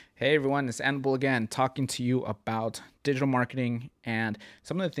Hey everyone, it's Annabelle again, talking to you about digital marketing and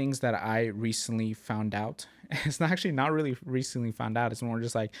some of the things that I recently found out. It's not actually not really recently found out, it's more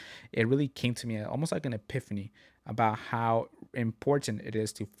just like it really came to me almost like an epiphany about how important it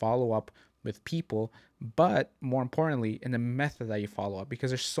is to follow up with people, but more importantly, in the method that you follow up,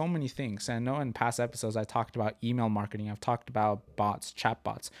 because there's so many things. And I know in past episodes I talked about email marketing, I've talked about bots, chat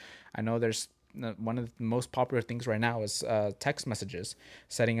bots. I know there's one of the most popular things right now is text messages,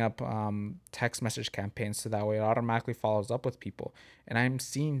 setting up text message campaigns so that way it automatically follows up with people. And I'm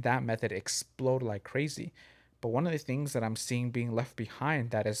seeing that method explode like crazy. But one of the things that I'm seeing being left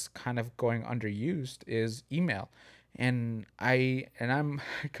behind that is kind of going underused is email. And I'm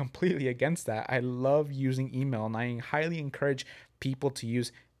completely against that. I love using email and I highly encourage people to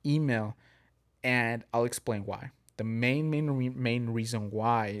use email, and I'll explain why. The main reason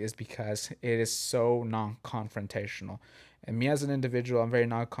why is because it is so non-confrontational. And me as an individual, I'm very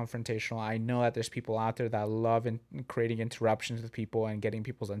non-confrontational. I know that there's people out there that love creating interruptions with people and getting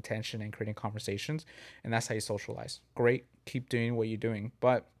people's attention and creating conversations, and that's how you socialize. Great, keep doing what you're doing,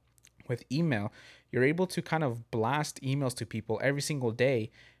 but with email, you're able to kind of blast emails to people every single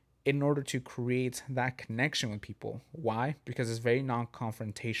day in order to create that connection with people. Why? Because it's very non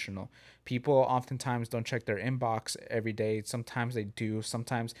confrontational. People oftentimes don't check their inbox every day. Sometimes they do,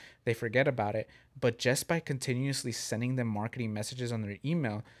 sometimes they forget about it. But just by continuously sending them marketing messages on their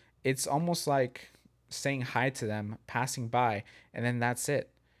email, it's almost like saying hi to them, passing by, and then that's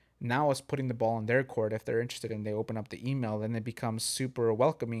it. Now it's putting the ball in their court. If they're interested and they open up the email, then it becomes super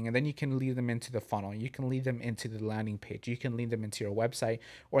welcoming, and then you can lead them into the funnel, you can lead them into the landing page, you can lead them into your website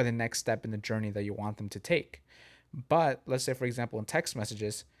or the next step in the journey that you want them to take. But let's say, for example, in text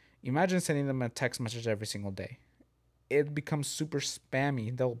messages, imagine sending them a text message every single day. It becomes super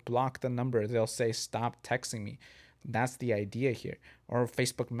spammy. They'll block the number, they'll say stop texting me. That's the idea here. Or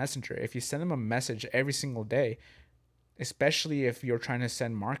Facebook Messenger, if you send them a message every single day, especially if you're trying to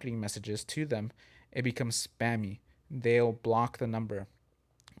send marketing messages to them, it becomes spammy. They'll block the number,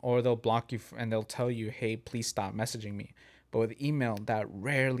 or they'll block you and they'll tell you, hey, please stop messaging me. But with email, that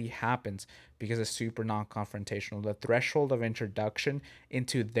rarely happens because it's super non confrontational. The threshold of introduction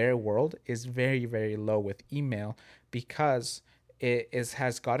into their world is very, very low with email because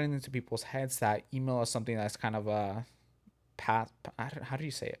has gotten into people's heads that email is something that's kind of a path. How do you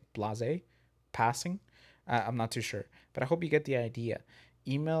say it? Blase? Passing? I'm not too sure, but I hope you get the idea.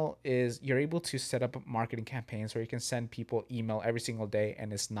 Email is you're able to set up marketing campaigns where you can send people email every single day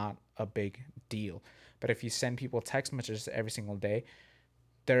and it's not a big deal. But if you send people text messages every single day,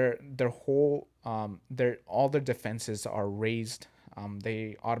 their whole their all their defenses are raised.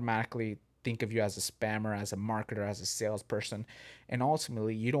 They automatically think of you as a spammer, as a marketer, as a salesperson, and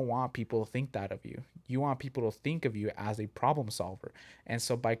ultimately you don't want people to think that of you. You want people to think of you as a problem solver. And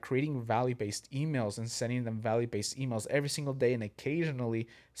so by creating value-based emails and sending them value-based emails every single day and occasionally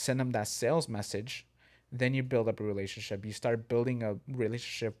send them that sales message, then you build up a relationship. You start building a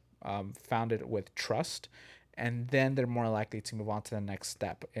relationship founded with trust, and then they're more likely to move on to the next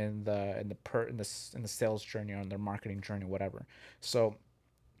step in the sales journey or in their marketing journey, whatever. So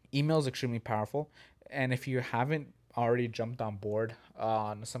email is extremely powerful, and if you haven't already jumped on board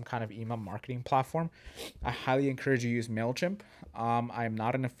on some kind of email marketing platform, I highly encourage you to use Mailchimp. I am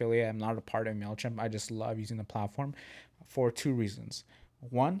not an affiliate, I'm not a part of Mailchimp. I just love using the platform for two reasons.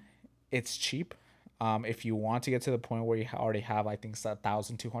 One, it's cheap. If you want to get to the point where you already have, I think,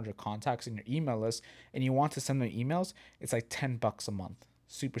 1,200 contacts in your email list, and you want to send them emails, it's like $10 a month,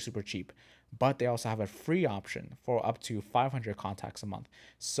 super super cheap. But they also have a free option for up to 500 contacts a month.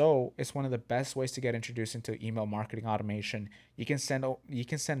 So it's one of the best ways to get introduced into email marketing automation. You can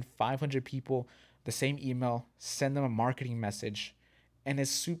send 500 people the same email, send them a marketing message, and it's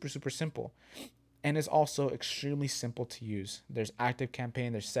super super simple, and it's also extremely simple to use. There's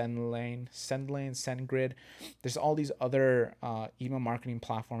ActiveCampaign, there's SendLane, SendGrid. There's all these other email marketing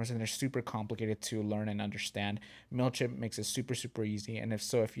platforms, and they're super complicated to learn and understand. Mailchimp makes it super super easy. And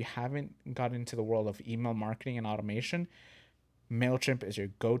if you haven't gotten into the world of email marketing and automation, Mailchimp is your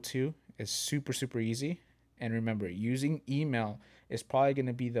go-to. It's super super easy. And remember, using email is probably going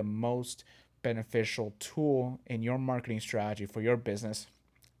to be the most beneficial tool in your marketing strategy for your business,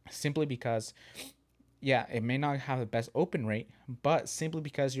 simply because, yeah, it may not have the best open rate, but simply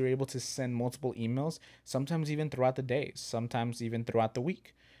because you're able to send multiple emails, sometimes even throughout the day, sometimes even throughout the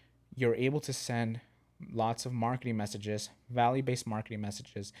week, you're able to send lots of marketing messages, value based marketing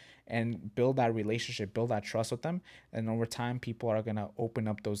messages, and build that relationship, build that trust with them. And over time, people are going to open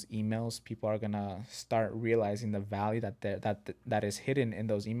up those emails. People are going to start realizing the value that is hidden in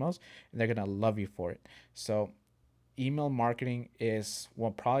those emails, and they're going to love you for it. So, email marketing is,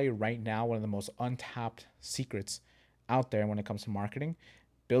 well, probably right now one of the most untapped secrets out there when it comes to marketing.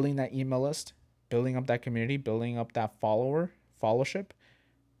 Building that email list, building up that community, building up that followership,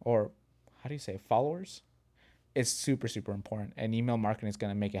 or how do you say followers? It's super, super important. And email marketing is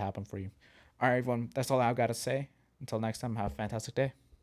going to make it happen for you. All right, everyone. That's all I've got to say. Until next time, have a fantastic day.